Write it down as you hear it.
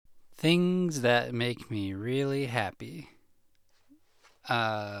Things that make me really happy.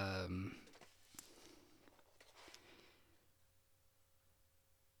 Um,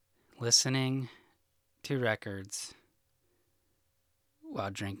 Listening to records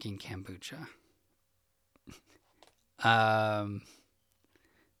while drinking kombucha. Um,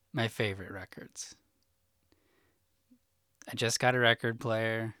 my favorite records. I just got a record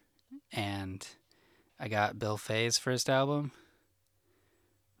player and I got Bill Fay's first album.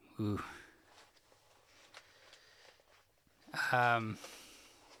 Ooh. Um,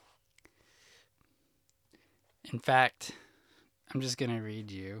 in fact, I'm just going to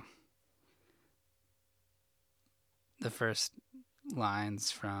read you the first lines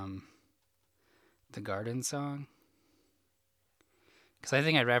from the Garden song. Because I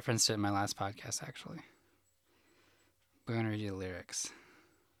think I referenced it in my last podcast, actually. We're going to read you the lyrics.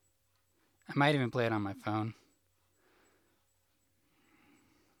 I might even play it on my phone.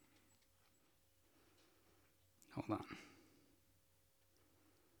 Hold on.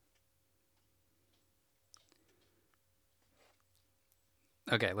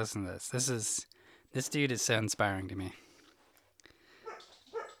 Okay, listen to this. This dude is so inspiring to me.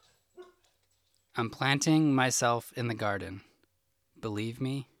 I'm planting myself in the garden. Believe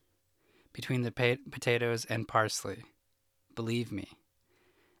me? Between the potatoes and parsley. Believe me.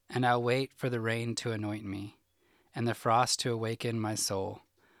 And I'll wait for the rain to anoint me, and the frost to awaken my soul.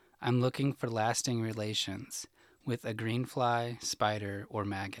 I'm looking for lasting relations with a green fly, spider, or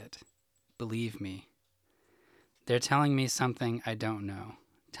maggot. Believe me. They're telling me something I don't know.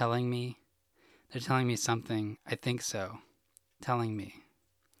 They're telling me something I think so. Telling me.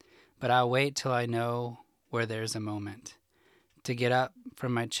 But I'll wait till I know where there's a moment to get up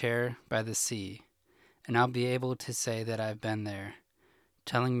from my chair by the sea, and I'll be able to say that I've been there,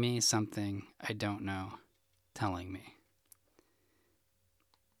 telling me something I don't know, telling me.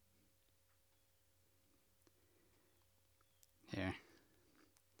 Here.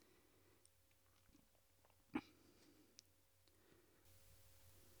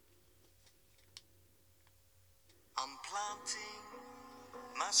 I'm planting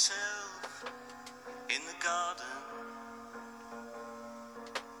myself in the garden.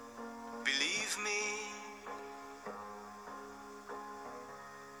 Believe me,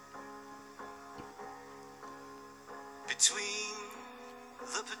 between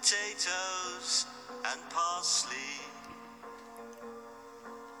the potatoes and parsley.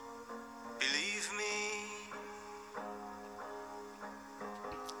 Believe me,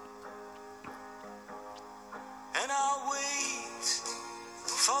 and I'll wait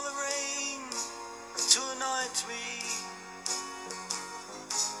for the rain to anoint me,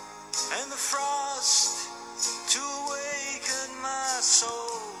 and the frost to awaken my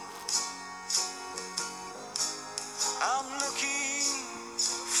soul. I'm looking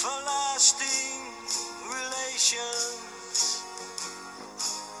for lasting relations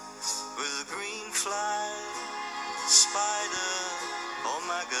with a green fly, spider, or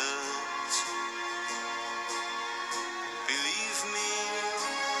maggot. Believe me.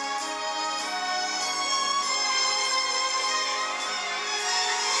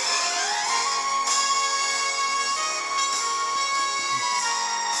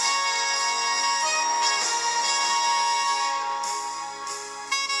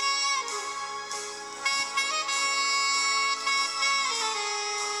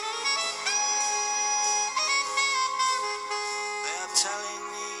 They're telling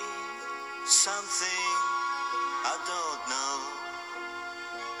me something I don't know.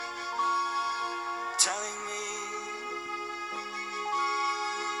 Telling me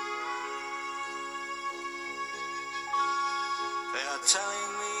they are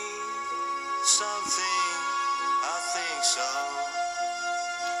telling me something I think so.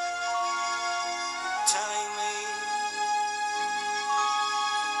 Telling me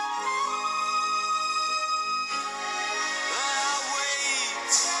that I'll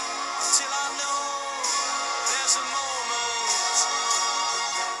wait till I know there's a moment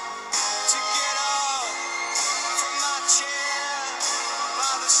to get up from my chair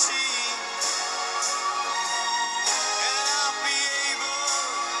by the sea, and I'll be able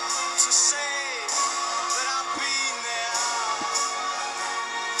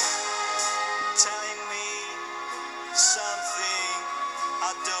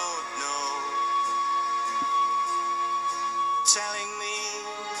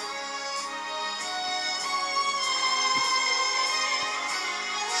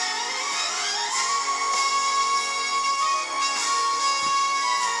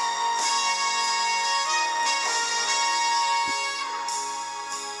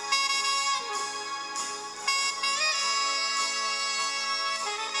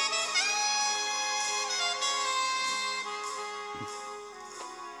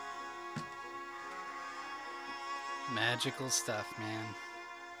Magical stuff, man.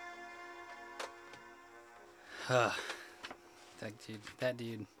 Huh. That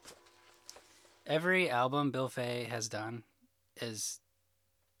dude. Every album Bill Fay has done is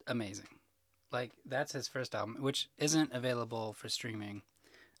amazing. Like that's his first album, which isn't available for streaming.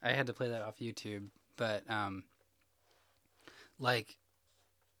 I had to play that off YouTube, but like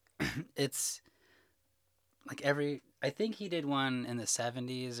it's like every. I think he did one in the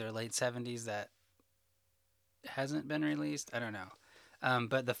 '70s or late '70s that hasn't been released. I don't know,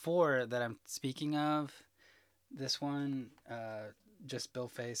 but the four that I'm speaking of, this one, just Bill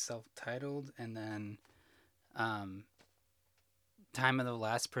Fay self-titled, and then um, Time of the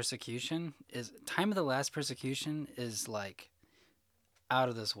Last Persecution is like out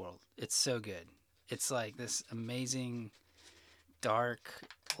of this world. It's so good. It's like this amazing dark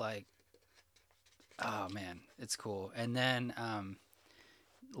like oh man, it's cool. And then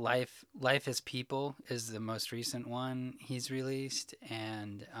Life is People is the most recent one he's released,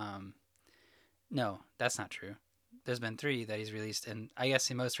 and no, that's not true. There's been three that he's released, and I guess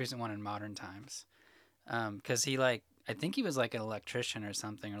the most recent one in modern times. Because he like I think he was like an electrician or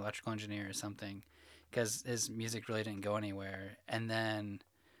something, or electrical engineer or something, because his music really didn't go anywhere. And then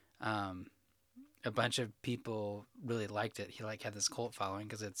um, a bunch of people really liked it. He like had this cult following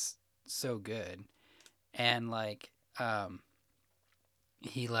because it's so good, and like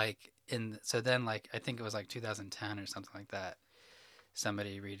he like in so then like I think it was like 2010 or something like that.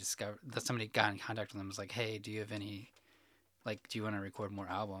 Somebody got in contact with him and was like, hey, do you have any like do you want to record more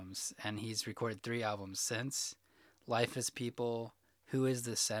albums? And he's recorded 3 albums since. Life is People, Who is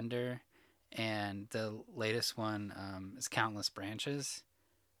the Sender, and the latest one is Countless Branches.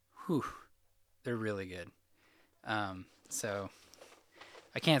 Whew, they're really good. So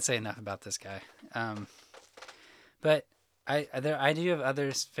I can't say enough about this guy. But I do have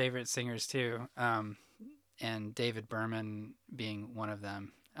other favorite singers too, and David Berman being one of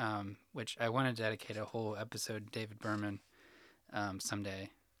them. Which I want to dedicate a whole episode to David Berman someday,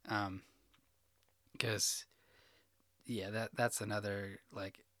 because yeah, that's another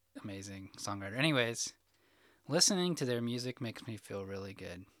like amazing songwriter. Anyways, listening to their music makes me feel really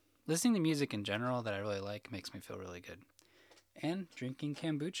good. Listening to music in general that I really like makes me feel really good. And drinking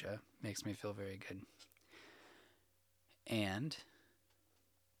kombucha makes me feel very good. And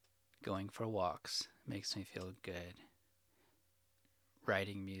going for walks makes me feel good.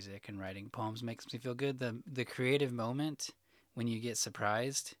 Writing music and writing poems makes me feel good. The creative moment when you get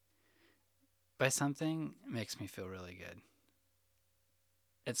surprised by something makes me feel really good.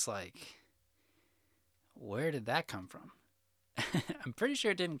 It's like, where did that come from? I'm pretty sure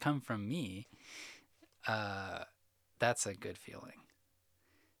it didn't come from me. Uh, that's a good feeling.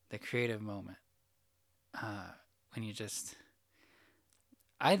 The creative moment. When you just.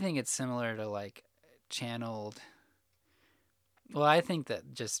 I think it's similar to like channeled. Well, I think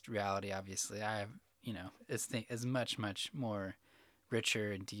that just reality, obviously, I have, is much more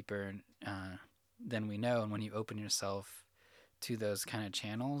richer and deeper than we know. And when you open yourself to those kind of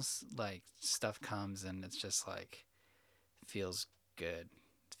channels, like stuff comes and it's just like feels good.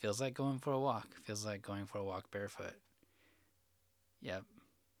 It feels like going for a walk. It feels like going for a walk barefoot. Yep.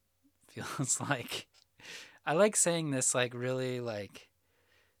 Feels like I like saying this like really like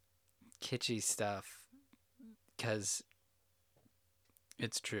kitschy stuff because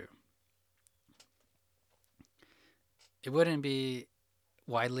it's true. It wouldn't be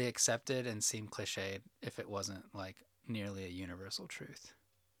widely accepted and seem cliched if it wasn't like nearly a universal truth.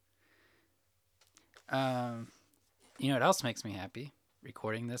 Um, you know what else makes me happy?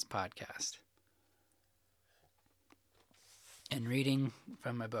 Recording this podcast and reading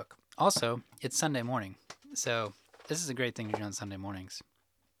from my book. Also, it's Sunday morning, so this is a great thing to do on Sunday mornings.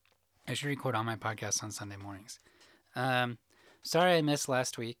 I should record all my podcasts on Sunday mornings. Um, Sorry I missed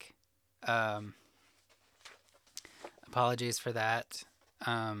last week. Um, Apologies for that.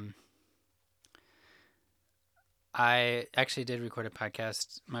 I actually did record a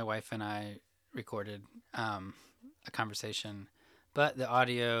podcast. My wife and I recorded a conversation, but the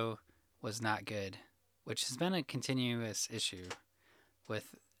audio was not good, which has been a continuous issue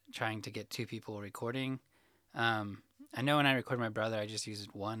with trying to get 2 people recording. I know when I record my brother, I just used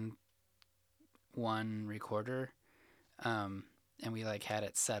one recorder, and we like had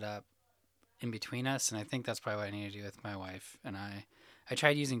it set up in between us, and I think that's probably what I need to do with my wife and I. I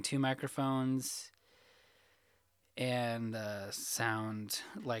tried using 2 microphones, and the sound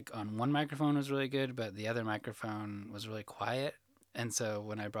like on one microphone was really good, but the other microphone was really quiet. And so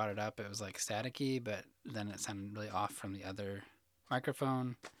when I brought it up, it was like staticky, but then it sounded really off from the other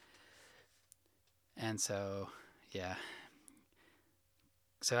microphone. And so, yeah,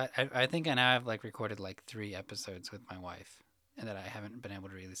 So I think I now have like recorded like 3 episodes with my wife, and that I haven't been able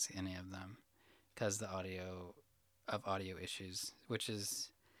to release any of them because the audio issues, which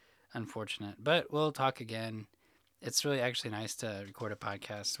is unfortunate. But we'll talk again. It's really actually nice to record a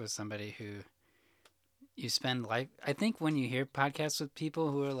podcast with somebody who you spend life. I think when you hear podcasts with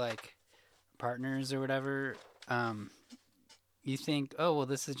people who are like partners or whatever, um, you think, oh well,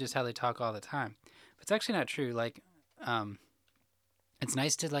 this is just how they talk all the time. But it's actually not true. Like, um, it's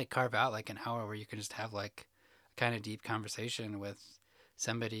nice to like carve out like an hour where you can just have like a kind of deep conversation with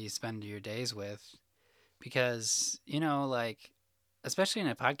somebody you spend your days with, because like, especially in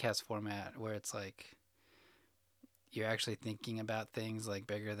a podcast format where it's like you're actually thinking about things like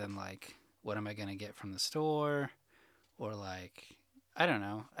bigger than like what am I going to get from the store, or like I don't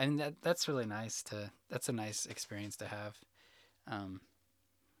know. I mean that's really nice to that's a nice experience to have. Um,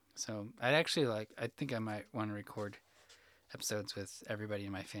 so I'd actually like I think I might want to record episodes with everybody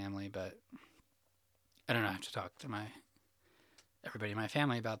in my family, but I don't know. I have to talk to my everybody in my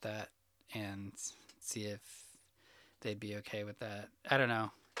family about that and see if they'd be okay with that. I don't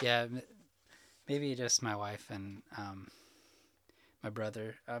know. Yeah, maybe just my wife and my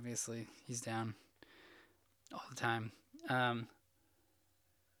brother. Obviously, he's down all the time. Um,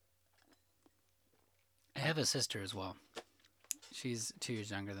 I have a sister as well. She's 2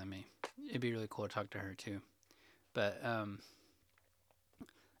 years younger than me. It'd be really cool to talk to her too. But I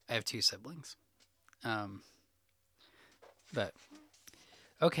have 2 siblings. Um, but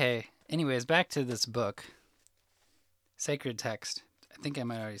okay. Anyways, back to this book, Sacred Text. I think I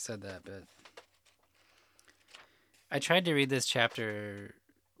might have already said that, but I tried to read this chapter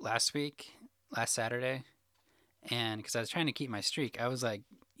last week, last Saturday, and because I was trying to keep my streak, I was like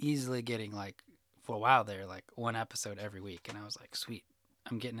easily getting like for a while there like 1 episode every week, and I was like, sweet,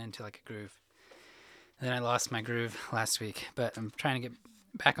 I'm getting into like a groove. And then I lost my groove last week, but I'm trying to get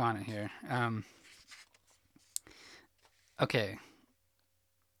back on it here. Okay,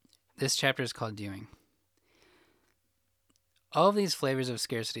 this chapter is called Dewing. All of these flavors of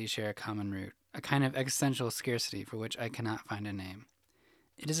scarcity share a common root, a kind of existential scarcity for which I cannot find a name.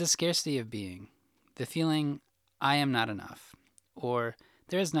 It is a scarcity of being, the feeling, I am not enough, or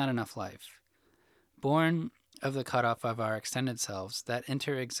there is not enough life. Born of the cutoff of our extended selves that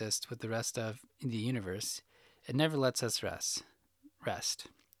interexist with the rest of the universe, it never lets us rest.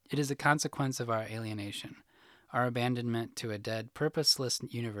 It is a consequence of our alienation, our abandonment to a dead, purposeless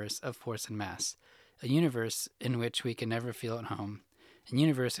universe of force and mass, a universe in which we can never feel at home, a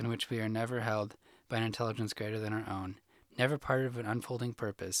universe in which we are never held by an intelligence greater than our own, never part of an unfolding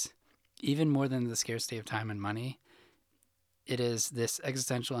purpose. Even more than the scarcity of time and money, it is this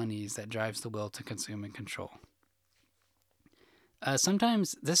existential unease that drives the will to consume and control.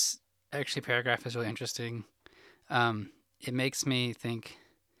 Sometimes this actually paragraph is really interesting. It makes me think.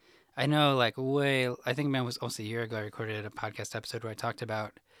 I know, like I think it was almost a year ago. I recorded a podcast episode where I talked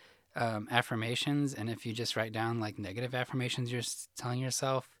about affirmations, and if you just write down like negative affirmations you're telling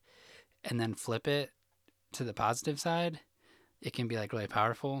yourself, and then flip it to the positive side, it can be like really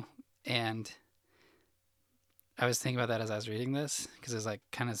powerful. And I was thinking about that as I was reading this because it's like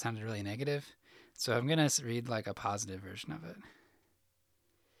kind of sounded really negative. So I'm gonna read like a positive version of it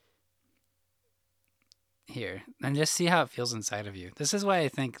here and just see how it feels inside of you. This is why I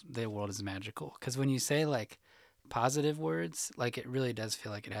think the world is magical, because when you say like positive words, like it really does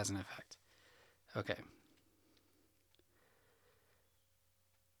feel like it has an effect. Okay.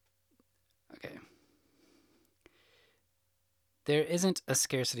 Okay. There isn't a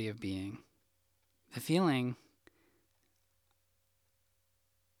scarcity of being. The feeling,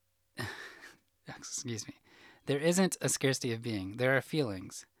 excuse me, there isn't a scarcity of being. There are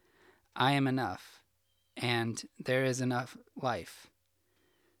feelings. I am enough, and there is enough life.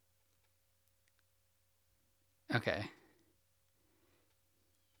 Okay.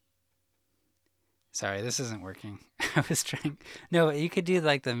 Sorry, this isn't working. I was trying. No, you could do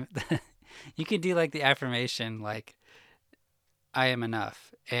like you could do like the affirmation, like I am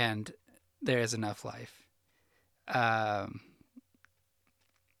enough, and there is enough life. Um,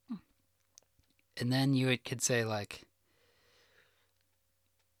 and then could say like,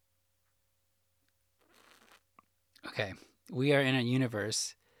 okay, we are in a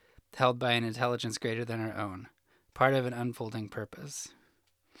universe held by an intelligence greater than our own, part of an unfolding purpose.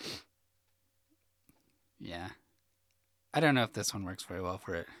 Yeah, I don't know if this one works very well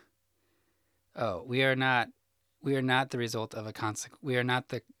for it. Oh, we are not the result of we are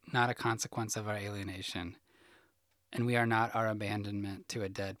not a consequence of our alienation, and we are not our abandonment to a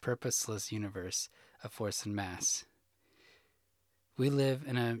dead, purposeless universe of force and mass. We live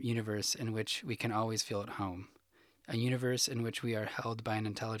in a universe in which we can always feel at home, a universe in which we are held by an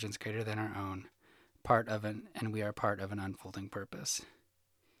intelligence greater than our own, and we are part of an unfolding purpose.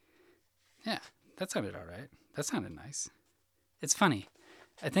 Yeah, that sounded all right. That sounded nice. It's funny.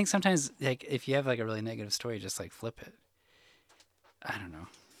 I think sometimes, like, if you have like a really negative story, just like flip it. I don't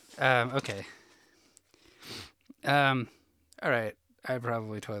know. Okay. Um, all right. I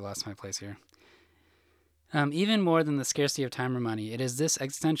probably totally lost my place here. Even more than the scarcity of time or money, it is this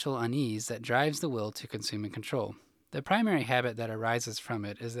existential unease that drives the will to consume and control. The primary habit that arises from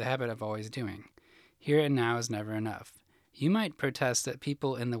it is the habit of always doing. Here and now is never enough. You might protest that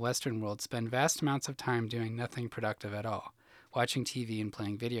people in the Western world spend vast amounts of time doing nothing productive at all, watching TV and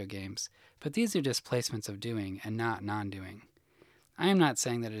playing video games, but these are displacements of doing and not non doing. I am not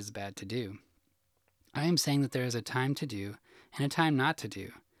saying that it is bad to do. I am saying that there is a time to do and a time not to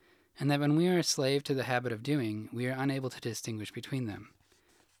do, and that when we are a slave to the habit of doing, we are unable to distinguish between them.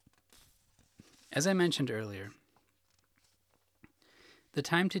 As I mentioned earlier, the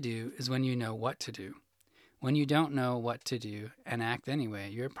time to do is when you know what to do. When you don't know what to do and act anyway,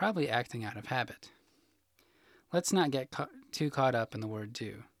 you're probably acting out of habit. Let's not get too caught up in the word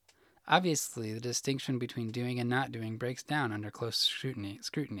do. Obviously, the distinction between doing and not doing breaks down under close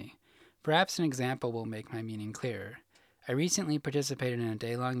scrutiny. Perhaps an example will make my meaning clearer. I recently participated in a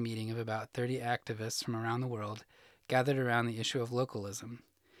day-long meeting of about 30 activists from around the world gathered around the issue of localism.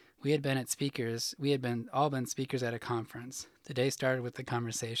 We had all been speakers at a conference. The day started with the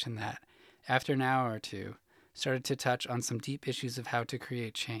conversation that, after an hour or two, started to touch on some deep issues of how to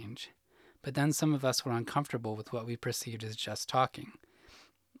create change. But then some of us were uncomfortable with what we perceived as just talking.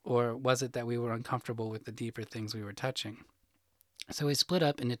 Or was it that we were uncomfortable with the deeper things we were touching? So we split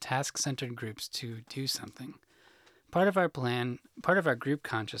up into task-centered groups to do something. Part of our group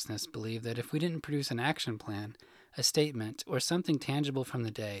consciousness believed that if we didn't produce an action plan, a statement, or something tangible from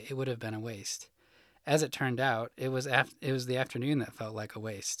the day, it would have been a waste. As it turned out, it was the afternoon that felt like a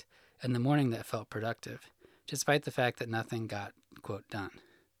waste, and the morning that felt productive, despite the fact that nothing got, quote, done.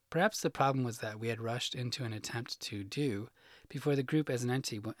 Perhaps the problem was that we had rushed into an attempt to do before the group as an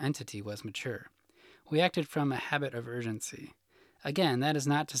entity was mature. We acted from a habit of urgency. Again, that is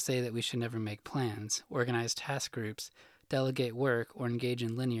not to say that we should never make plans, organize task groups, delegate work, or engage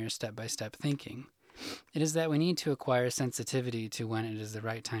in linear step-by-step thinking. It is that we need to acquire sensitivity to when it is the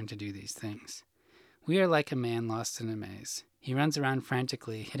right time to do these things. We are like a man lost in a maze. He runs around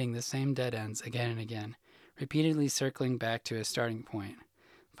frantically, hitting the same dead ends again and again, repeatedly circling back to his starting point.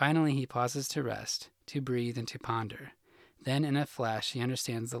 Finally, he pauses to rest, to breathe, and to ponder. Then, in a flash, he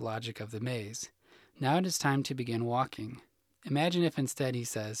understands the logic of the maze. Now it is time to begin walking. Imagine if instead he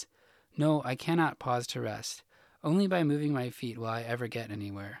says, "No, I cannot pause to rest. Only by moving my feet will I ever get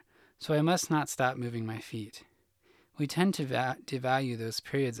anywhere. So I must not stop moving my feet." We tend to devalue those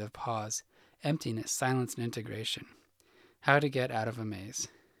periods of pause, emptiness, silence, and integration. How to get out of a maze.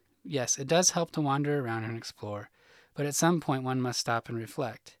 Yes, it does help to wander around and explore, but at some point one must stop and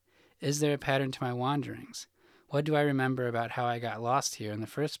reflect. Is there a pattern to my wanderings? What do I remember about how I got lost here in the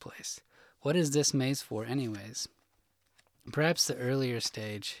first place? What is this maze for anyways? Perhaps the earlier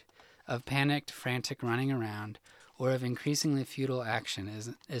stage of panicked, frantic running around or of increasingly futile action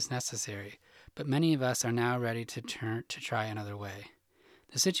is necessary, but many of us are now ready to try another way.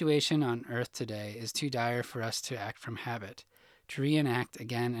 The situation on Earth today is too dire for us to act from habit, to reenact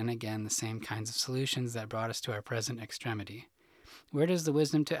again and again the same kinds of solutions that brought us to our present extremity. Where does the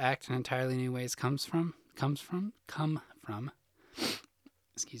wisdom to act in entirely new ways come from?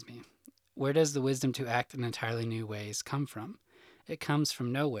 Excuse me. Where does the wisdom to act in entirely new ways come from? It comes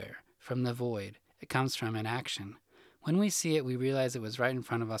from nowhere, from the void. It comes from inaction. When we see it, we realize it was right in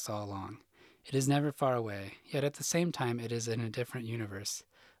front of us all along. It is never far away, yet at the same time it is in a different universe,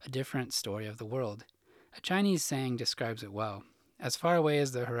 a different story of the world. A Chinese saying describes it well. As far away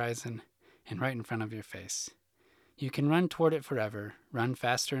as the horizon and right in front of your face. You can run toward it forever, run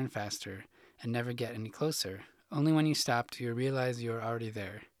faster and faster, and never get any closer. Only when you stop do you realize you are already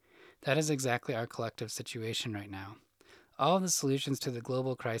there. That is exactly our collective situation right now. All of the solutions to the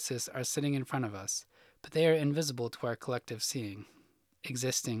global crisis are sitting in front of us, but they are invisible to our collective seeing,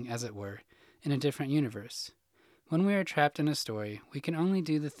 existing, as it were, in a different universe. When we are trapped in a story, we can only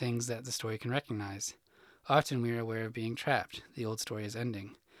do the things that the story can recognize. Often we are aware of being trapped, the old story is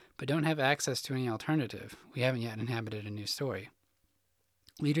ending, but don't have access to any alternative. We haven't yet inhabited a new story.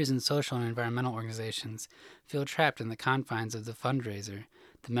 Leaders in social and environmental organizations feel trapped in the confines of the fundraiser,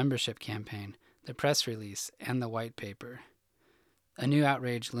 the membership campaign, the press release, and the white paper. A new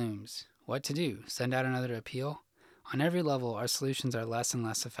outrage looms. What to do? Send out another appeal? On every level, our solutions are less and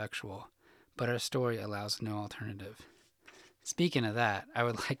less effectual, but our story allows no alternative. Speaking of that, I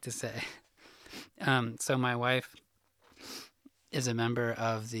would like to say, so my wife is a member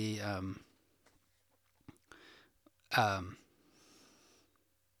of the um,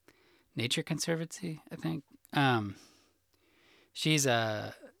 Nature Conservancy, I think. Um, she's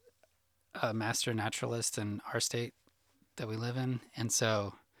a master naturalist in our state that we live in, and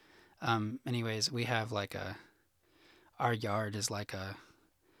so, anyways, we have like a our yard is like a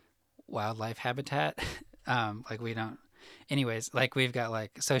wildlife habitat. Like we don't. Anyways, like we've got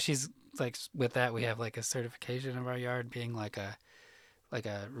like so she's like with that we have like a certification of our yard being like a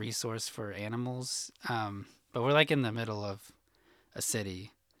resource for animals. But we're like in the middle of a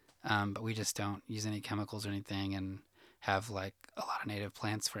city, but we just don't use any chemicals or anything, and have like a lot of native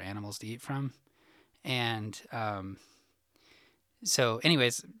plants for animals to eat from. And so,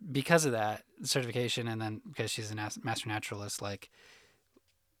 anyways, because of that certification, and then because she's a master naturalist, like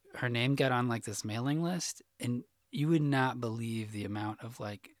her name got on like this mailing list, and you would not believe the amount of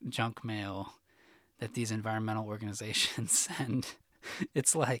like junk mail that these environmental organizations send.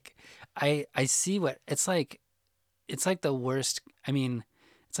 It's like I see what it's like. It's like the worst. I mean,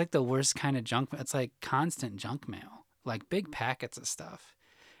 it's like the worst kind of junk. It's like constant junk mail, like big packets of stuff.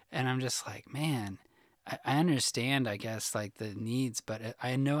 And I'm just like, man, I understand, I guess, like the needs, but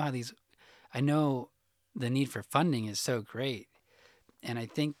I know how these. I know the need for funding is so great, and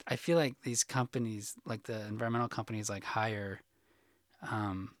I feel like these companies, like the environmental companies, like hire,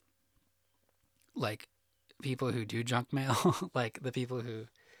 um, like people who do junk mail, like the people who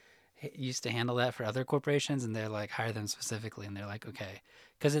used to handle that for other corporations, and they're like hire them specifically, and they're like, okay,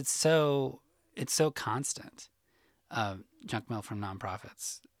 because it's so constant. Junk mail from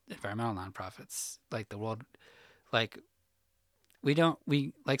nonprofits, environmental nonprofits, like the world, like we don't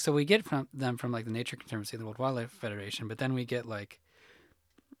we like so we get from them from like the Nature Conservancy, the World Wildlife Federation, but then we get like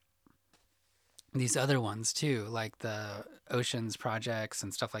these other ones too, like the oceans projects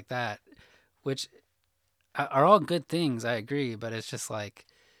and stuff like that, which are all good things. I agree, but it's just like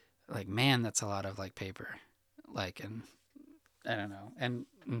man, that's a lot of like paper, like and I don't know, and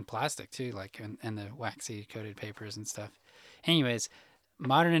plastic too, like and the waxy coated papers and stuff. Anyways,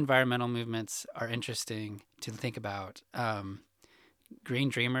 modern environmental movements are interesting to think about. Green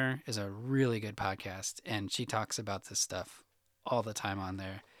Dreamer is a really good podcast, and she talks about this stuff all the time on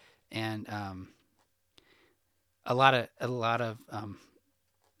there, and a lot of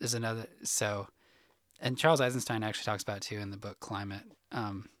is another so and Charles Eisenstein actually talks about it too in the book Climate.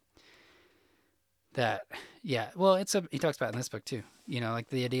 That yeah, well, he talks about it in this book too. You know, like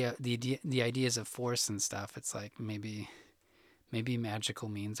the ideas of force and stuff. It's like maybe magical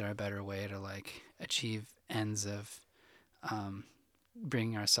means are a better way to like achieve ends of um,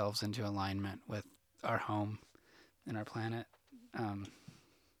 bringing ourselves into alignment with our home and our planet. Um,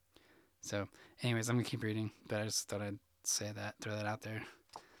 so, anyways, I'm gonna keep reading, but I just thought I'd say that, throw that out there.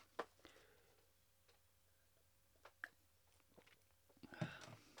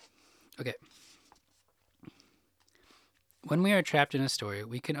 Okay. When we are trapped in a story,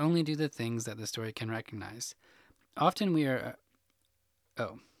 we can only do the things that the story can recognize. Often we are.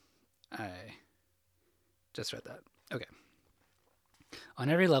 Oh, I just read that. Okay. On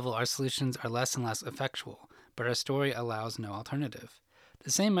every level, our solutions are less and less effectual, but our story allows no alternative.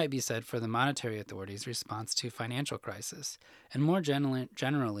 The same might be said for the monetary authorities' response to financial crisis, and more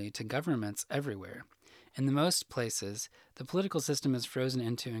generally to governments everywhere. In the most places, the political system is frozen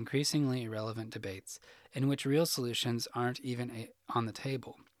into increasingly irrelevant debates, in which real solutions aren't even on the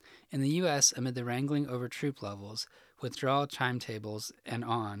table. In the U.S., amid the wrangling over troop levels, withdrawal timetables,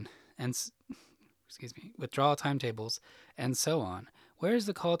 withdrawal timetables, and so on, where is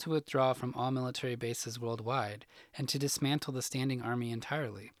the call to withdraw from all military bases worldwide and to dismantle the standing army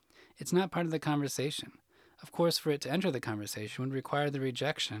entirely? It's not part of the conversation. Of course, for it to enter the conversation would require the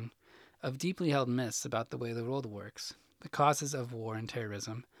rejection of deeply held myths about the way the world works, the causes of war and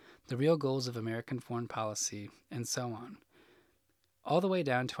terrorism, the real goals of American foreign policy, and so on, all the way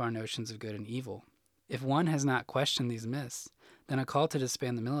down to our notions of good and evil. If one has not questioned these myths, then a call to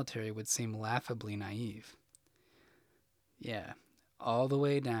disband the military would seem laughably naive. Yeah, all the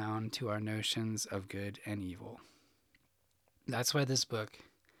way down to our notions of good and evil. That's why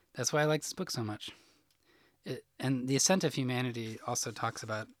that's why I like this book so much. And The Ascent of Humanity also talks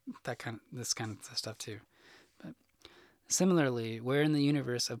about this kind of stuff too. But similarly, where in the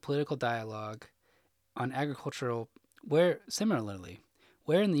universe of political dialogue on agricultural where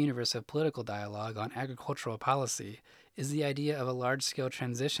in the universe of political dialogue on agricultural policy is the idea of a large-scale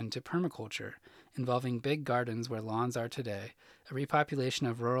transition to permaculture involving big gardens where lawns are today, a repopulation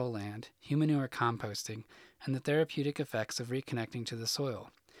of rural land, humanure composting, and the therapeutic effects of reconnecting to the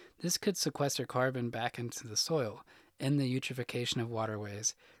soil. This could sequester carbon back into the soil, end the eutrophication of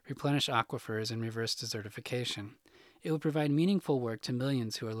waterways, replenish aquifers, and reverse desertification. It would provide meaningful work to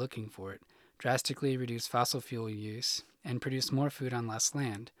millions who are looking for it, drastically reduce fossil fuel use, and produce more food on less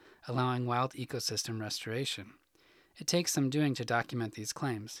land, allowing wild ecosystem restoration. It takes some doing to document these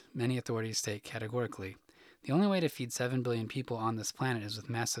claims. Many authorities state categorically the only way to feed 7 billion people on this planet is with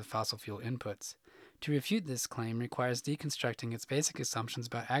massive fossil fuel inputs. To refute this claim requires deconstructing its basic assumptions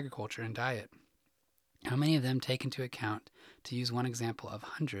about agriculture and diet. How many of them take into account, to use one example of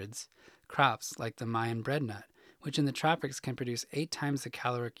hundreds, crops like the Mayan bread nut, which in the tropics can produce 8 times the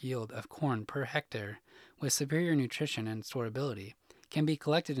caloric yield of corn per hectare, with superior nutrition and storability, can be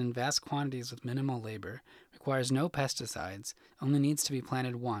collected in vast quantities with minimal labor, requires no pesticides, only needs to be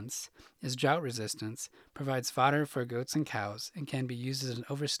planted once, is drought resistant, provides fodder for goats and cows, and can be used as an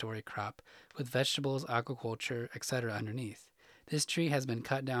overstory crop with vegetables, aquaculture, etc. underneath. This tree has been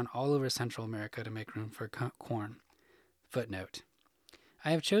cut down all over Central America to make room for corn. Footnote.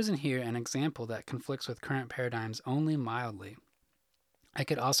 I have chosen here an example that conflicts with current paradigms only mildly. I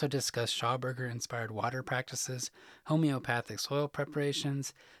could also discuss Schauberger-inspired water practices, homeopathic soil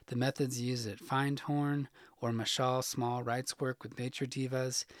preparations, the methods used at Findhorn, or Mashal small rights work with nature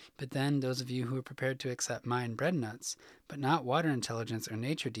divas, but then those of you who are prepared to accept Mayan bread nuts, but not water intelligence or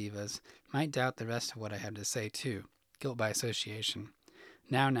nature divas, might doubt the rest of what I have to say too. Guilt by association.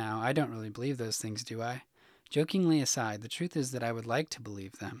 Now, I don't really believe those things, do I? Jokingly aside, the truth is that I would like to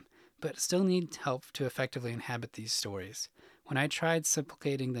believe them, but still need help to effectively inhabit these stories. When I tried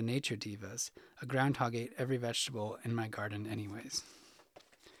supplicating the nature divas, a groundhog ate every vegetable in my garden anyways.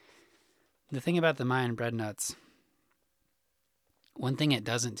 The thing about the Mayan bread nuts, one thing it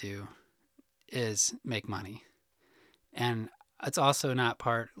doesn't do is make money. And it's also not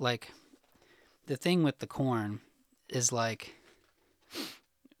part, like, the thing with the corn is like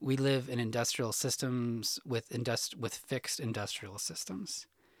we live in industrial systems with fixed industrial systems,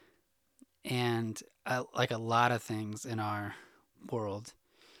 and like a lot of things in our world,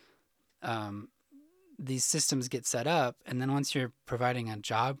 these systems get set up, and then once you're providing a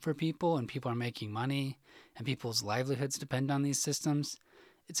job for people and people are making money and people's livelihoods depend on these systems,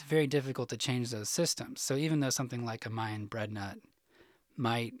 it's very difficult to change those systems. So even though something like a Mayan bread nut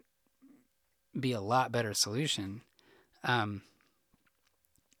might be a lot better solution,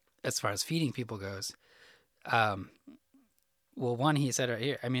 as far as feeding people goes, well, one, he said right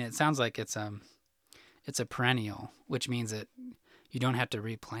here, I mean, it sounds like it's a perennial, which means that you don't have to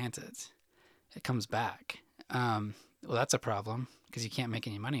replant it. It comes back. Well, that's a problem because you can't make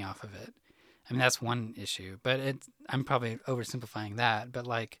any money off of it. I mean, that's one issue, but I'm probably oversimplifying that. But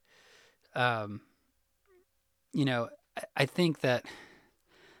like, you know, I think that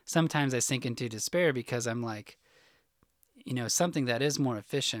sometimes I sink into despair because I'm like, you know, something that is more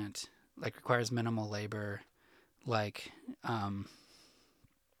efficient, like requires minimal labor, like,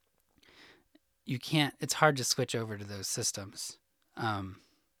 you can't, it's hard to switch over to those systems,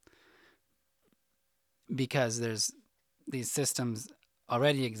 because there's these systems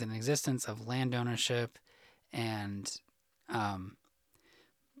already in existence of land ownership and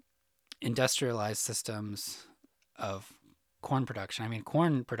industrialized systems of corn production. I mean,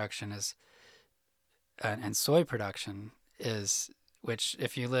 corn production is, and soy production is, which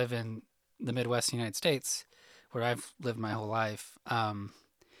if you live in the Midwest United States, where I've lived my whole life,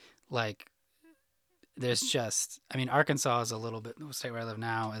 like there's just, I mean, Arkansas is a little bit, the state where I live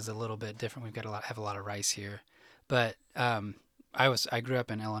now is a little bit different. We've got have a lot of rice here, but I grew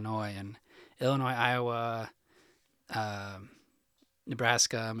up in Illinois, and Illinois, Iowa,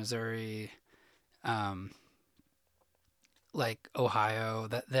 Nebraska, Missouri, like Ohio,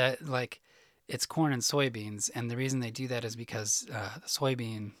 that like it's corn and soybeans, and the reason they do that is because the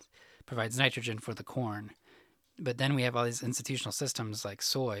soybean provides nitrogen for the corn, but then we have all these institutional systems like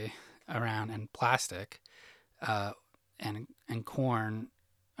soy around and plastic, and corn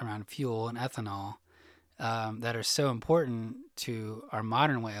around fuel and ethanol, that are so important to our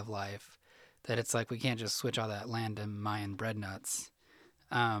modern way of life that it's like we can't just switch all that land to Mayan bread nuts.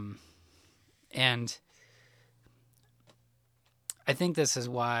 And I think this is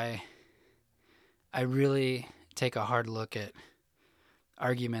why I really take a hard look at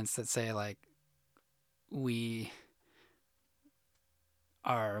arguments that say like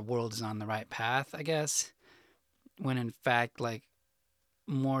our world is on the right path, I guess, when in fact like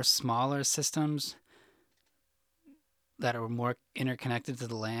more smaller systems that are more interconnected to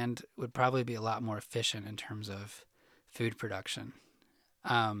the land would probably be a lot more efficient in terms of food production.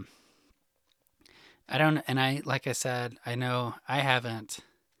 I don't, and I, like I said, I know I haven't,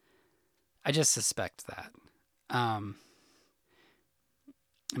 I just suspect that. I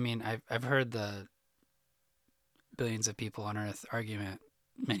mean, I've heard the billions of people on Earth argument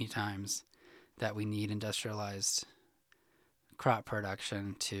many times that we need industrialized crop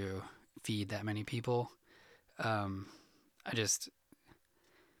production to feed that many people. Um, I just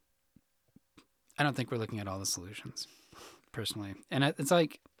I don't think we're looking at all the solutions personally, and it's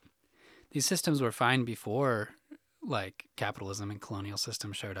like these systems were fine before like capitalism and colonial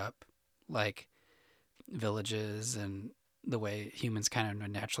systems showed up, like villages and the way humans kind of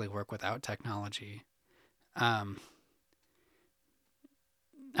naturally work without technology. Um,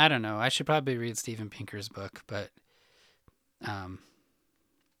 I don't know. I should probably read Steven Pinker's book, but um,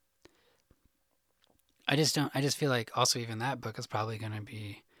 I just don't. I just feel like also even that book is probably going to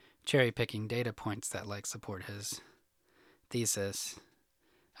be cherry picking data points that like support his thesis.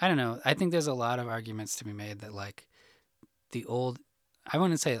 I don't know. I think there's a lot of arguments to be made that like the old, I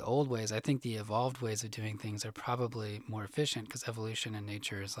wouldn't say the old ways. I think the evolved ways of doing things are probably more efficient because evolution in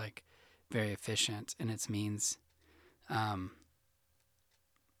nature is like very efficient in its means um,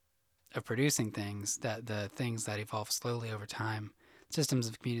 of producing things. That the things that evolve slowly over time, systems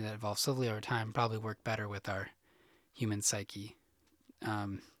of community that evolve slowly over time, probably work better with our human psyche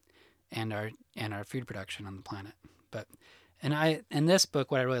um, and our food production on the planet. But and I in this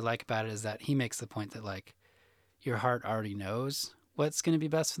book, what I really like about it is that he makes the point that like your heart already knows what's going to be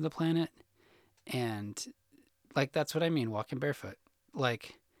best for the planet, and like that's what I mean walking barefoot.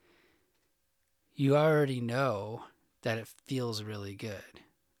 Like you already know that it feels really good.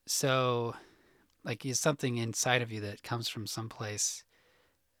 So like it's something inside of you that comes from someplace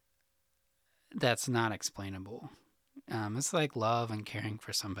that's not explainable. It's like love and caring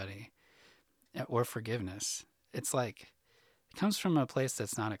for somebody or forgiveness. It's like it comes from a place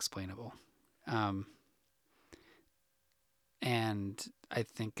that's not explainable. Um, and I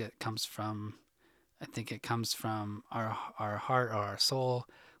think it comes from our heart or our soul,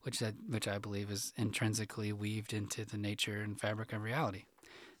 which I believe is intrinsically weaved into the nature and fabric of reality.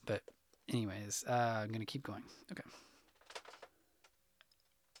 But anyways, I'm gonna keep going. Okay.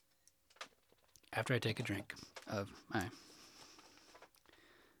 After I take a drink of my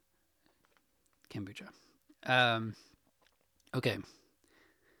kombucha. Um, okay.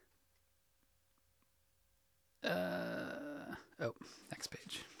 Oh, next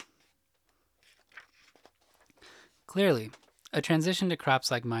page. Clearly, a transition to crops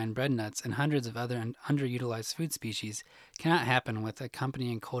like mine, bread nuts, and hundreds of other underutilized food species cannot happen with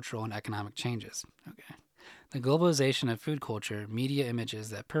accompanying cultural and economic changes. Okay. The globalization of food culture, media images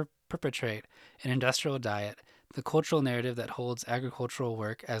that perpetrate an industrial diet, the cultural narrative that holds agricultural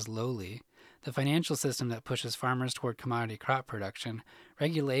work as lowly, the financial system that pushes farmers toward commodity crop production,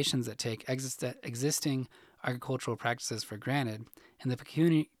 regulations that take existing agricultural practices for granted, and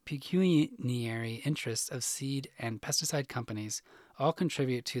the pecuniary interests of seed and pesticide companies all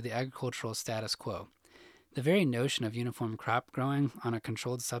contribute to the agricultural status quo. The very notion of uniform crop growing on a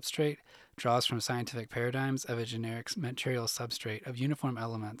controlled substrate draws from scientific paradigms of a generic material substrate of uniform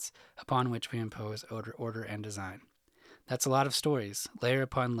elements upon which we impose order and design. That's a lot of stories, layer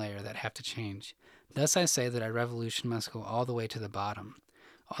upon layer, that have to change. Thus I say that our revolution must go all the way to the bottom,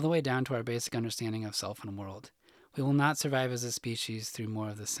 all the way down to our basic understanding of self and world. We will not survive as a species through more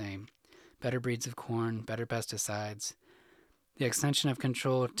of the same. Better breeds of corn, better pesticides, the extension of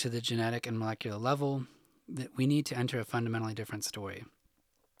control to the genetic and molecular level. That we need to enter a fundamentally different story.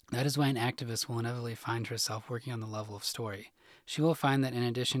 That is why an activist will inevitably find herself working on the level of story. She will find that in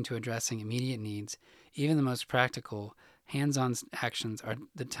addition to addressing immediate needs, even the most practical, hands on actions are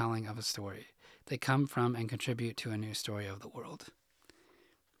the telling of a story. They come from and contribute to a new story of the world.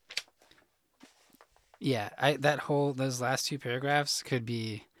 Yeah, those last two paragraphs could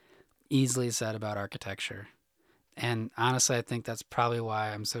be easily said about architecture. And honestly, I think that's probably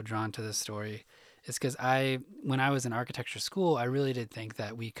why I'm so drawn to this story. It's because when I was in architecture school, I really did think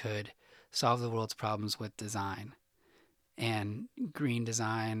that we could solve the world's problems with design and green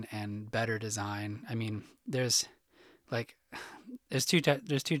design and better design. I mean, like, there's two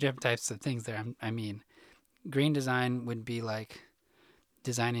different types of things there. I mean, green design would be like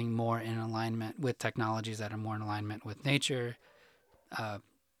designing more in alignment with technologies that are more in alignment with nature. Uh,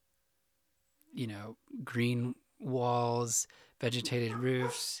 green walls, vegetated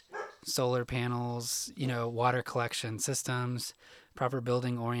roofs, solar panels, water collection systems, proper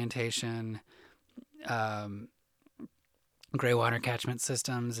building orientation, um, gray water catchment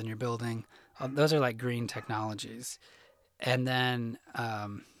systems in your building. Those are like green technologies. And then,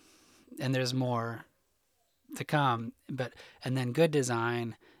 and there's more to come, and then good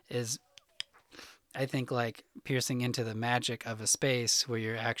design is, I think, like piercing into the magic of a space where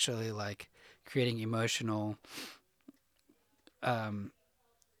you're actually like creating emotional um,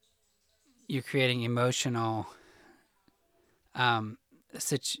 you're creating um,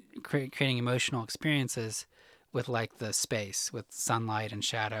 creating emotional experiences with like the space with sunlight and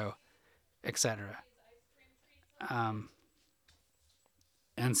shadow, etc. Um,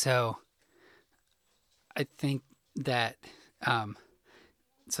 and so I think that um,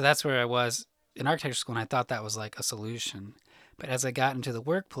 so that's where I was in architecture school, and I thought that was like a solution. But as I got into the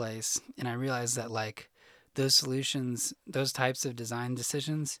workplace, and I realized that like those solutions, those types of design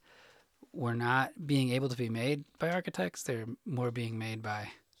decisions, were not being able to be made by architects. They're more being made by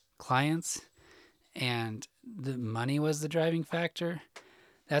clients, and the money was the driving factor.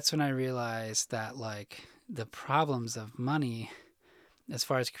 That's when I realized that like the problems of money, as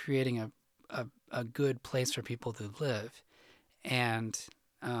far as creating a good place for people to live, and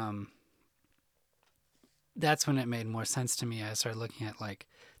um, that's when it made more sense to me. I started looking at like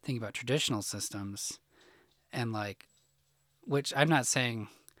thinking about traditional systems and like, which I'm not saying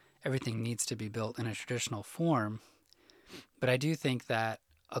everything needs to be built in a traditional form, but I do think that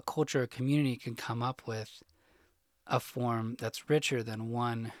a culture or community can come up with a form that's richer than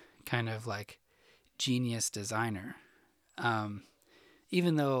one kind of like genius designer. Um,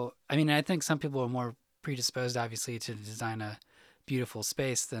 Even though, I mean, I think some people are more predisposed, obviously, to design a beautiful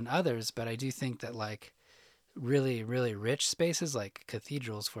space than others, but I do think that like really, really rich spaces, like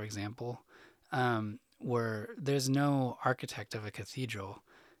cathedrals, for example, where there's no architect of a cathedral.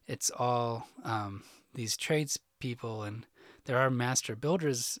 It's all these tradespeople, and there are master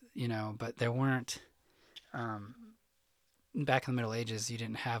builders, you know, but there weren't, um, back in the Middle Ages, you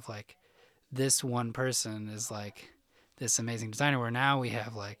didn't have like this one person is like this amazing designer, where now we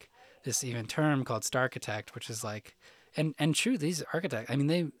have like this even term called starchitect, which is like, and true, these architects, I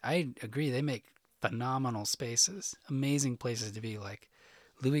mean, I agree, they make phenomenal spaces, amazing places to be, like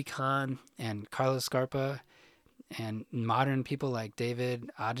Louis Kahn and Carlos Scarpa and modern people like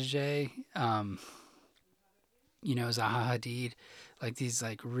David Adjaye, you know, Zaha Hadid, like these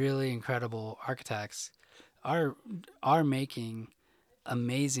like really incredible architects are are making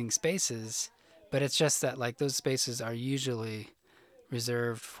amazing spaces, but it's just that like those spaces are usually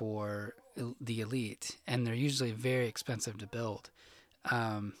reserved for the elite, and they're usually very expensive to build.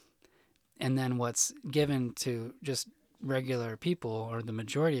 Um, and then what's given to just regular people, or the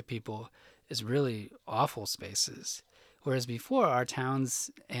majority of people, is really awful spaces. Whereas before, our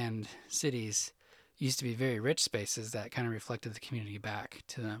towns and cities used to be very rich spaces that kind of reflected the community back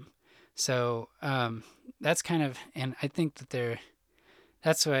to them. So that's kind of, and I think that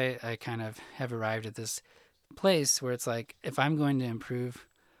that's why I kind of have arrived at this place where it's like, if I'm going to improve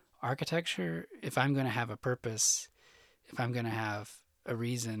architecture, if I'm going to have a purpose, if I'm going to have a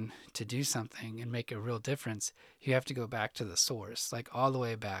reason to do something and make a real difference, you have to go back to the source, like all the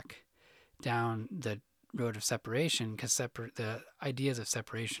way back down the road of separation, because the ideas of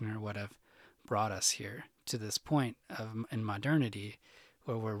separation are what have brought us here to this point of in modernity,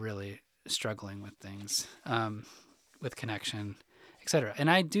 where we're really struggling with things, with connection, etc. And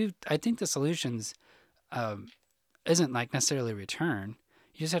I think the solutions um, isn't like necessarily return.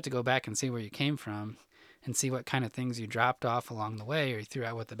 You just have to go back and see where you came from, and see what kind of things you dropped off along the way, or you threw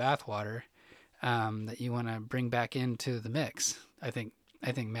out with the bathwater, that you want to bring back into the mix. I think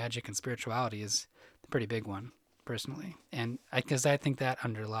magic and spirituality is a pretty big one, personally, and because I think that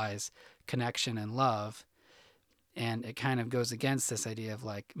underlies connection and love, and it kind of goes against this idea of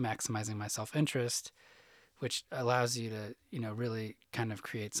like maximizing my self-interest, which allows you to, you know, really kind of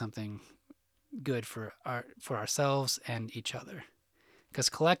create something good for ourselves and each other, because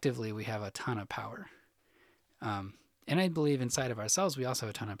collectively we have a ton of power. And I believe inside of ourselves we also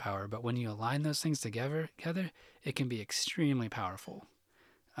have a ton of power. But when you align those things together, it can be extremely powerful.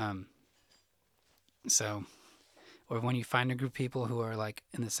 Um, so, or when you find a group of people who are like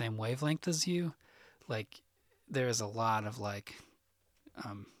in the same wavelength as you, like there is a lot of like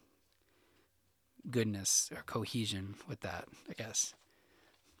um, goodness or cohesion with that. I guess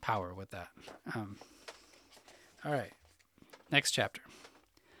power with that. Um, all right, next chapter: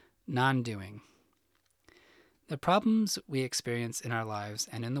 non-doing. The problems we experience in our lives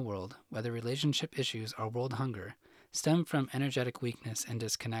and in the world, whether relationship issues or world hunger, stem from energetic weakness and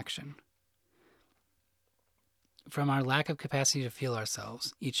disconnection. From our lack of capacity to feel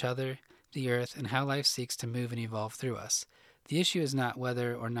ourselves, each other, the earth, and how life seeks to move and evolve through us. The issue is not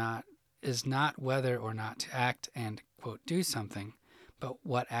whether or not to act and quote do something, but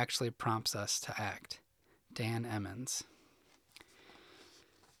what actually prompts us to act. Dan Emmons.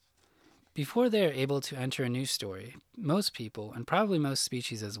 Before they are able to enter a new story, most people, and probably most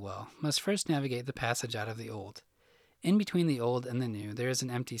species as well, must first navigate the passage out of the old. In between the old and the new, there is an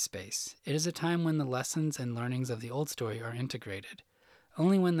empty space. It is a time when the lessons and learnings of the old story are integrated.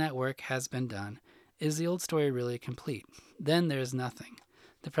 Only when that work has been done is the old story really complete. Then there is nothing,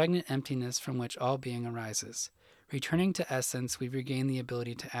 the pregnant emptiness from which all being arises. Returning to essence, we regain the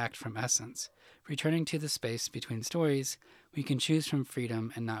ability to act from essence. Returning to the space between stories, we can choose from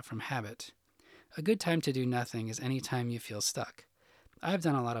freedom and not from habit. A good time to do nothing is any time you feel stuck. I've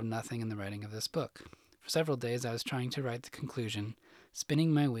done a lot of nothing in the writing of this book. For several days, I was trying to write the conclusion,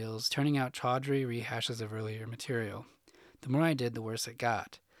 spinning my wheels, turning out tawdry rehashes of earlier material. The more I did, the worse it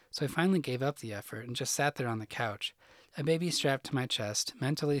got. So I finally gave up the effort and just sat there on the couch, a baby strapped to my chest,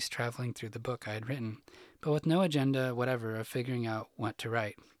 mentally traveling through the book I had written, but with no agenda whatever of figuring out what to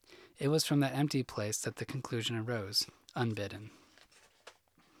write. It was from that empty place that the conclusion arose, unbidden.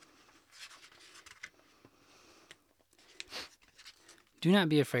 Do not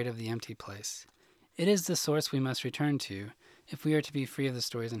be afraid of the empty place. It is the source we must return to if we are to be free of the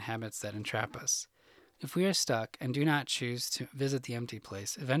stories and habits that entrap us. If we are stuck and do not choose to visit the empty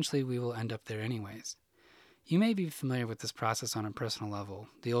place, eventually we will end up there anyways. You may be familiar with this process on a personal level.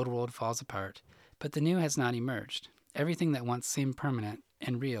 The old world falls apart, but the new has not emerged. Everything that once seemed permanent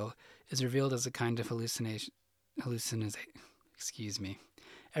and real is revealed as a kind of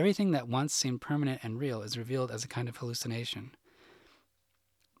Everything that once seemed permanent and real is revealed as a kind of hallucination.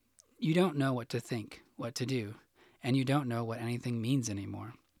 You don't know what to think, what to do, and you don't know what anything means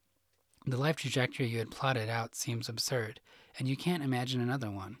anymore. The life trajectory you had plotted out seems absurd, and you can't imagine another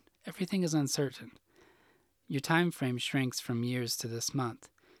one. Everything is uncertain. Your time frame shrinks from years to this month,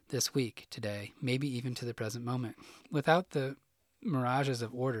 this week, today, maybe even to the present moment. Without the mirages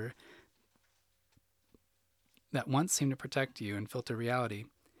of order that once seemed to protect you and filter reality,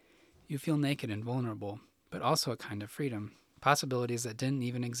 you feel naked and vulnerable, but also a kind of freedom. Possibilities that didn't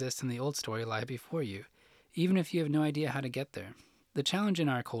even exist in the old story lie before you, even if you have no idea how to get there. The challenge in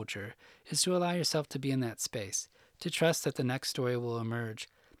our culture is to allow yourself to be in that space, to trust that the next story will emerge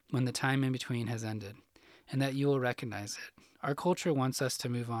when the time in between has ended, and that you will recognize it. Our culture wants us to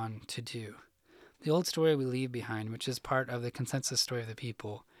move on to do. The old story we leave behind, which is part of the consensus story of the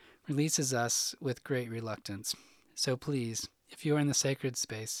people, releases us with great reluctance. So please, if you are in the sacred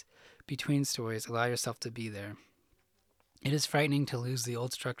space between stories, allow yourself to be there. It is frightening to lose the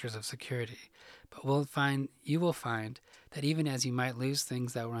old structures of security, but you will find that even as you might lose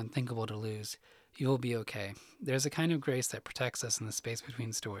things that were unthinkable to lose, you will be okay. There is a kind of grace that protects us in the space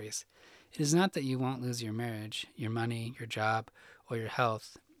between stories. It is not that you won't lose your marriage, your money, your job, or your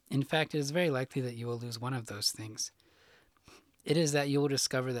health. In fact, it is very likely that you will lose one of those things. It is that you will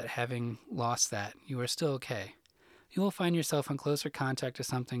discover that having lost that, you are still okay. You will find yourself in closer contact to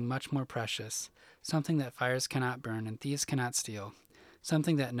something much more precious, something that fires cannot burn and thieves cannot steal,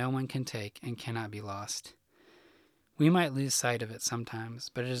 something that no one can take and cannot be lost. We might lose sight of it sometimes,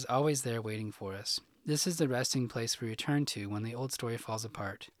 but it is always there waiting for us. This is the resting place we return to when the old story falls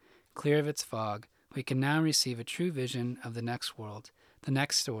apart. Clear of its fog, we can now receive a true vision of the next world, the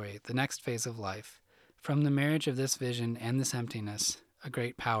next story, the next phase of life. From the marriage of this vision and this emptiness, a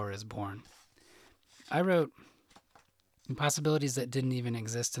great power is born. I wrote, possibilities that didn't even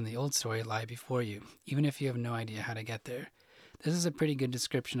exist in the old story lie before you, even if you have no idea how to get there. This is a pretty good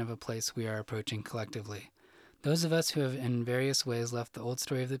description of a place we are approaching collectively. Those of us who have in various ways left the old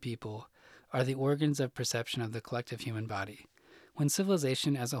story of the people are the organs of perception of the collective human body. When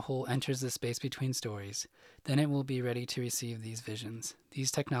civilization as a whole enters the space between stories, then it will be ready to receive these visions, these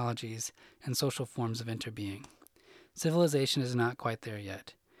technologies, and social forms of interbeing. Civilization is not quite there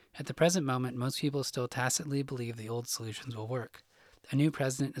yet. At the present moment, most people still tacitly believe the old solutions will work. A new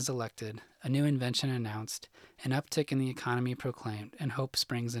president is elected, a new invention announced, an uptick in the economy proclaimed, and hope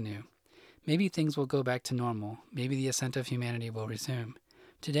springs anew. Maybe things will go back to normal, maybe the ascent of humanity will resume.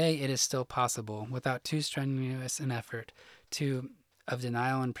 Today it is still possible, without too strenuous an effort of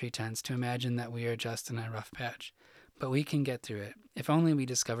denial and pretense, to imagine that we are just in a rough patch. But we can get through it, if only we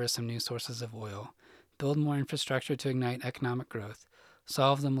discover some new sources of oil, build more infrastructure to ignite economic growth,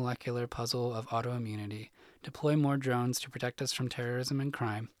 solve the molecular puzzle of autoimmunity, deploy more drones to protect us from terrorism and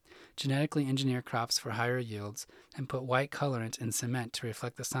crime, genetically engineer crops for higher yields, and put white colorant in cement to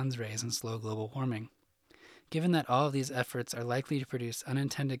reflect the sun's rays and slow global warming. Given that all of these efforts are likely to produce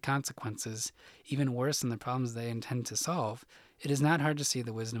unintended consequences, even worse than the problems they intend to solve, it is not hard to see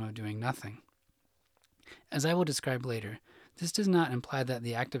the wisdom of doing nothing. As I will describe later, this does not imply that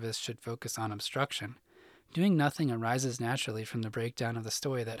the activists should focus on obstruction. Doing nothing arises naturally from the breakdown of the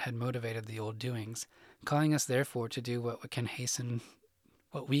story that had motivated the old doings, calling us therefore to do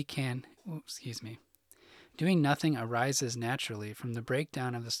Doing nothing arises naturally from the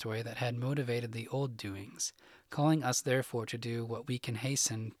breakdown of the story that had motivated the old doings, calling us therefore to do what we can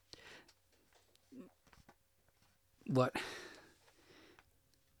hasten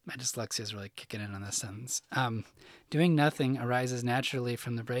My dyslexia is really kicking in on this sentence. Doing nothing arises naturally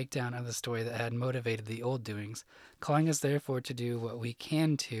from the breakdown of the story that had motivated the old doings, calling us therefore to do what we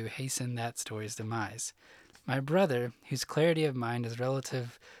can to hasten that story's demise. My brother, whose clarity of mind is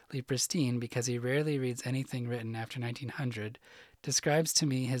relatively pristine because he rarely reads anything written after 1900, describes to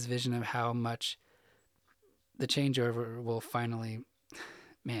me his vision of how much the changeover will finally.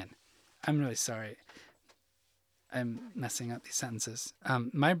 Man, I'm really sorry. I'm messing up these sentences.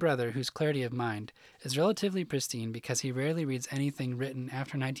 My brother, whose clarity of mind is relatively pristine because he rarely reads anything written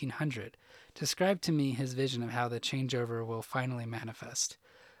after 1900, described to me his vision of how the changeover will finally manifest.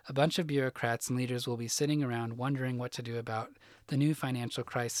 A bunch of bureaucrats and leaders will be sitting around wondering what to do about the new financial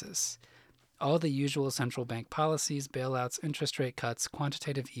crisis. All the usual central bank policies, bailouts, interest rate cuts,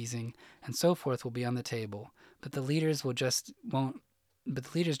 quantitative easing, and so forth will be on the table, but the leaders just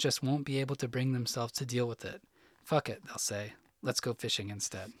won't be able to bring themselves to deal with it. Fuck it, they'll say. Let's go fishing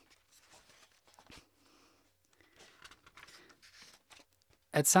instead.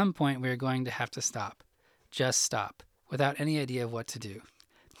 At some point, we are going to have to stop. Just stop, without any idea of what to do.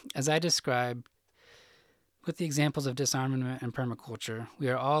 As I described, with the examples of disarmament and permaculture, we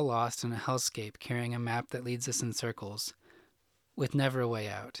are all lost in a hellscape carrying a map that leads us in circles, with never a way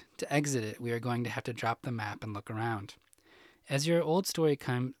out. To exit it, we are going to have to drop the map and look around. As your old story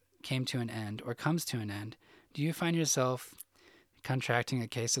came to an end, or comes to an end, do you find yourself contracting a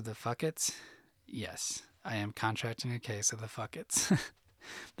case of the fuckets? Yes, I am contracting a case of the fuckets.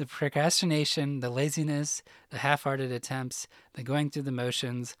 The procrastination, the laziness, the half-hearted attempts, the going through the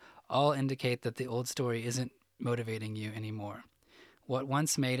motions all indicate that the old story isn't motivating you anymore. What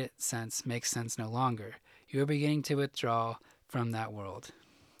once made it sense makes sense no longer. You are beginning to withdraw from that world.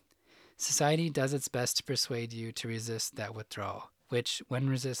 Society does its best to persuade you to resist that withdrawal, which, when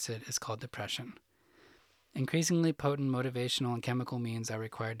resisted, is called depression. Increasingly potent motivational and chemical means are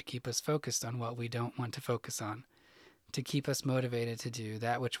required to keep us focused on what we don't want to focus on, to keep us motivated to do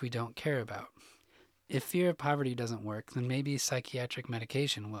that which we don't care about. If fear of poverty doesn't work, then maybe psychiatric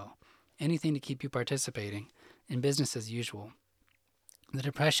medication will. Anything to keep you participating in business as usual. The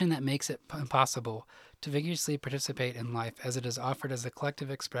depression that makes it impossible to vigorously participate in life as it is offered as a collective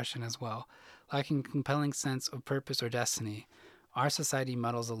expression as well, lacking a compelling sense of purpose or destiny, our society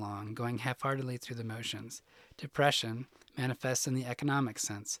muddles along, going half-heartedly through the motions. Depression manifests in the economic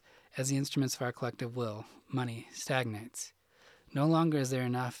sense, as the instruments of our collective will, money, stagnates. No longer is there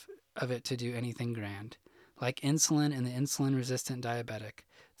enough of it to do anything grand. Like insulin and the insulin-resistant diabetic,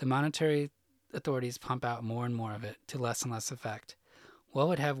 the monetary authorities pump out more and more of it to less and less effect. What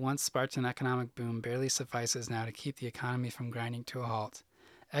would have once sparked an economic boom barely suffices now to keep the economy from grinding to a halt.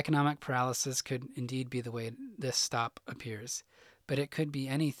 Economic paralysis could indeed be the way this stop appears, but it could be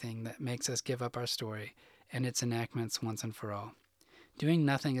anything that makes us give up our story and its enactments once and for all. Doing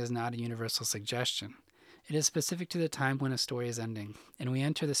nothing is not a universal suggestion. It is specific to the time when a story is ending, and we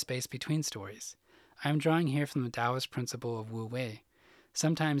enter the space between stories. I am drawing here from the Taoist principle of Wu Wei,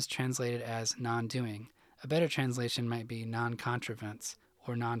 sometimes translated as non-doing. A better translation might be non-contravence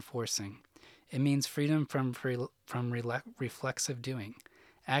or non-forcing. It means freedom from reflexive doing,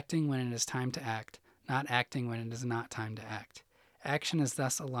 acting when it is time to act, not acting when it is not time to act. Action is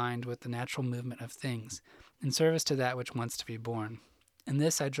thus aligned with the natural movement of things, in service to that which wants to be born. In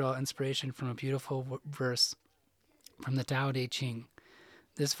this, I draw inspiration from a beautiful verse from the Tao Te Ching.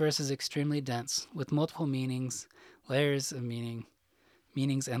 This verse is extremely dense, with multiple meanings, layers of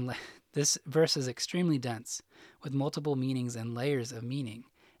meanings, and this verse is extremely dense, with multiple meanings and layers of meaning,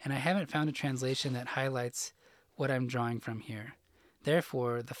 and I haven't found a translation that highlights what I'm drawing from here.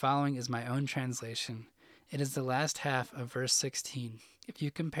 Therefore, the following is my own translation. It is the last half of verse 16. If you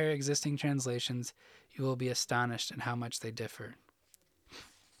compare existing translations, you will be astonished at how much they differ.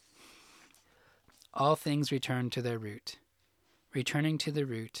 All things return to their root. Returning to the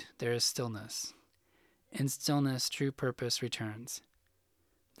root, there is stillness. In stillness, true purpose returns.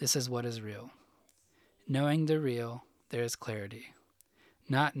 This is what is real. Knowing the real, there is clarity.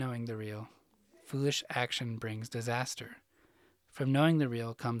 Not knowing the real, foolish action brings disaster. From knowing the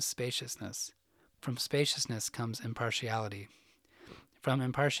real comes spaciousness. From spaciousness comes impartiality. From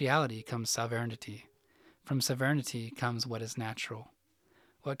impartiality comes sovereignty. From sovereignty comes what is natural.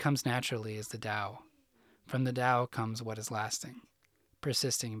 What comes naturally is the Tao. From the Tao comes what is lasting,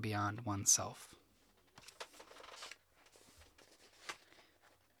 persisting beyond oneself.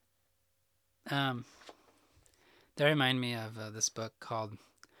 That remind me of this book called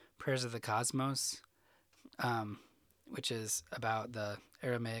Prayers of the Cosmos, which is about the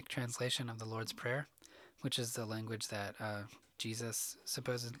Aramaic translation of the Lord's Prayer, which is the language that Jesus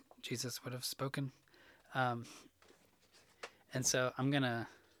would have spoken. And so I'm gonna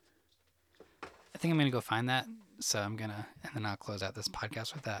I think I'm gonna go find that. So and then I'll close out this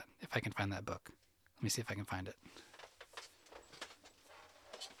podcast with that if I can find that book. Let me see if I can find it.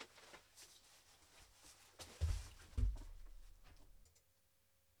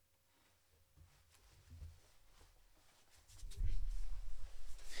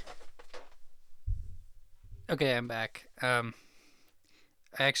 Okay, I'm back.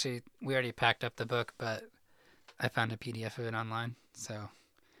 We already packed up the book, but I found a PDF of it online. So,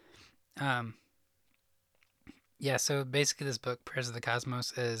 um, yeah. So basically, this book, Prayers of the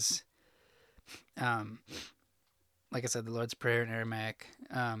Cosmos, is, um, like I said, the Lord's Prayer in Aramaic.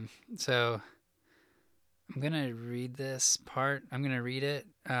 So I'm gonna read this part. I'm gonna read it,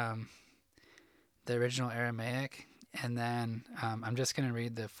 the original Aramaic, and then I'm just gonna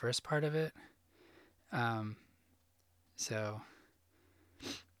read the first part of it. Um, so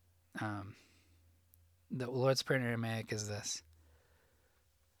um, the Lord's Prayer in Aramaic is this.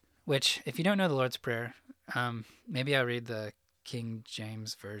 Which, if you don't know the Lord's Prayer, maybe I'll read the King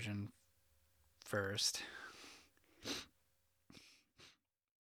James version first.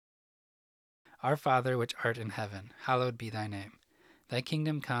 Our Father, which art in heaven, hallowed be thy name. Thy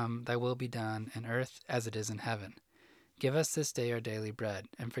kingdom come, thy will be done, in earth as it is in heaven. Give us this day our daily bread,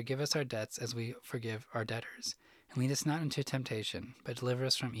 and forgive us our debts as we forgive our debtors. And lead us not into temptation, but deliver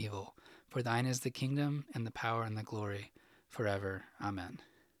us from evil. For thine is the kingdom, and the power, and the glory, forever. Amen.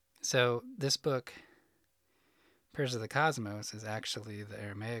 So, this book, Prayers of the Cosmos, is actually the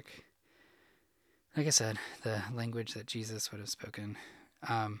Aramaic, like I said, the language that Jesus would have spoken.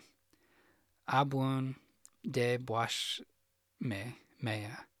 Abun de boash me, mea,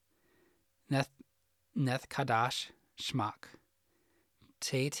 neth, neth kadash shmak,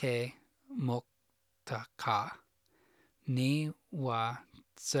 te moktaka, ni wa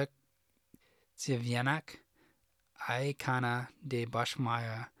tsivyanak, aikana de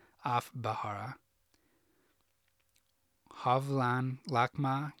bashmaya af bahara, havlan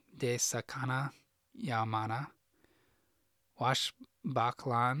lakma de sakana yamana, wash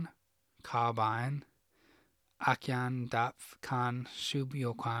baklan kabain, akyan dapf kan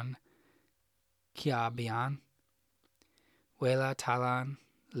shubyokan kiabian, wela talan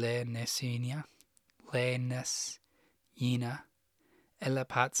le nesinia, le nes yina,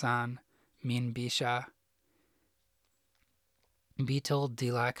 elapatsan min bisha, beetle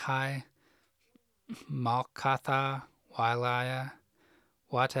dilakai, malkatha wailaya,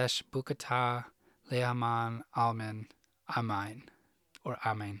 watesh bukata lehaman almin, amain, or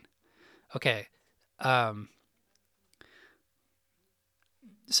amen. Okay. Um,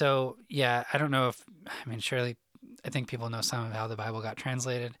 so yeah, I don't know if, I mean, surely I think people know some of how the Bible got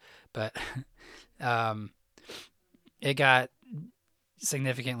translated, but um, it got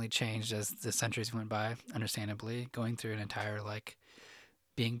significantly changed as the centuries went by, understandably, going through an entire, like,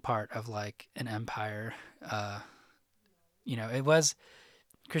 being part of, like, an empire. It was,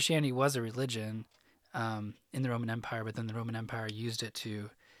 Christianity was a religion in the Roman Empire, but then the Roman Empire used it to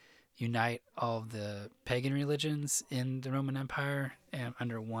unite all of the pagan religions in the Roman Empire and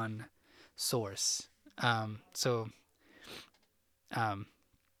under one source. So, um,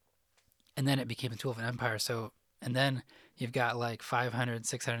 and then it became a tool of an empire. So, and then you've got like 500,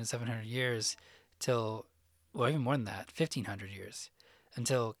 600, 700 years till, well, even more than that, 1500 years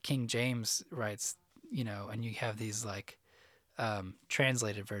until King James writes, and you have these like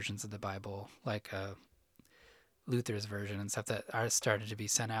translated versions of the Bible, like Luther's version and stuff that are started to be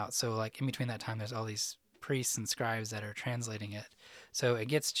sent out. So like in between that time, there's all these priests and scribes that are translating it. So it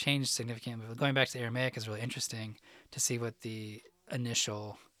gets changed significantly. But going back to the Aramaic is really interesting to see what the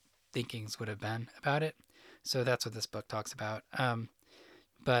initial thinkings would have been about it. So that's what this book talks about.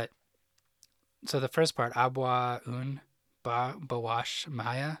 But so the first part, Abwa Un Bawash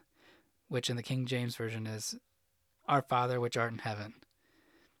Maya, which in the King James version is Our Father which art in heaven.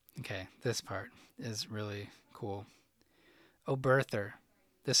 Okay, this part is really cool. O birther.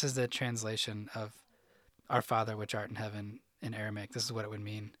 This is the translation of Our Father which art in heaven in Aramaic. This is what it would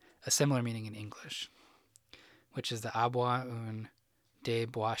mean. A similar meaning in English, which is the Abwa Un de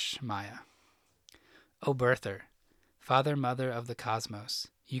Boash Maya. O birther, Father, Mother of the cosmos,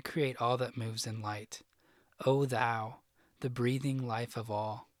 you create all that moves in light. O thou, the breathing life of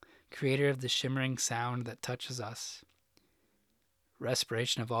all, creator of the shimmering sound that touches us.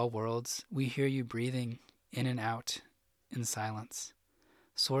 Respiration of all worlds, we hear you breathing in and out in silence.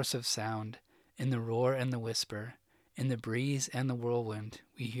 Source of sound, in the roar and the whisper, in the breeze and the whirlwind,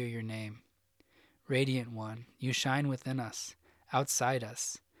 we hear your name. Radiant one, you shine within us, outside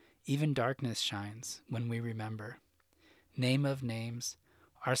us. Even darkness shines when we remember. Name of names,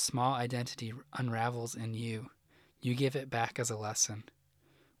 our small identity unravels in you. You give it back as a lesson.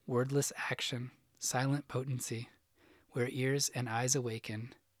 Wordless action, silent potency, where ears and eyes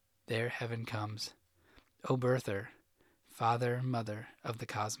awaken, there heaven comes. O birther, father, mother of the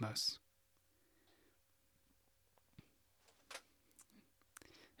cosmos.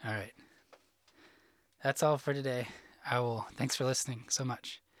 All right. That's all for today. Thanks for listening so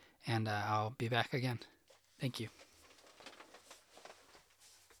much. And I'll be back again. Thank you.